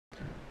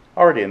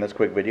Alrighty, in this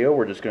quick video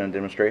we're just going to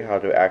demonstrate how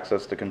to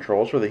access the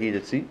controls for the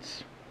heated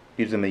seats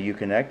using the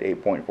UConnect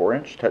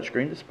 8.4-inch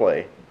touchscreen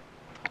display.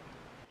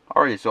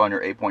 Alrighty, so on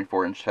your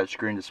 8.4-inch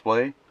touchscreen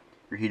display,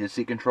 your heated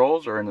seat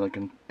controls are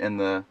in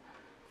the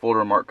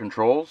folder marked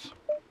controls,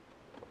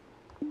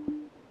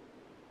 and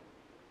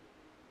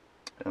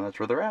that's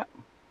where they're at.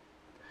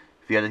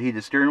 If you had a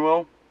heated steering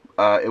wheel,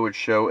 it would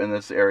show in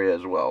this area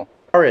as well.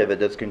 Alright, that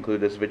does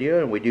conclude this video,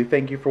 and we do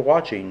thank you for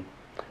watching.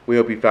 We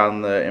hope you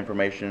found the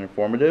information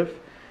informative.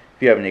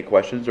 If you have any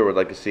questions or would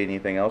like to see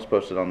anything else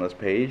posted on this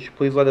page,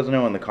 please let us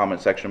know in the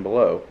comment section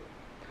below.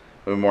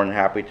 We'll be more than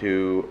happy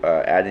to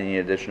add any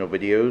additional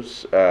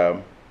videos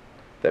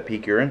that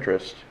pique your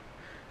interest.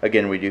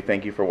 Again, we do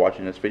thank you for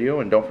watching this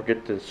video, and don't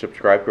forget to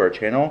subscribe to our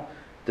channel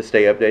to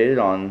stay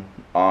updated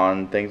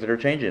on things that are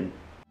changing.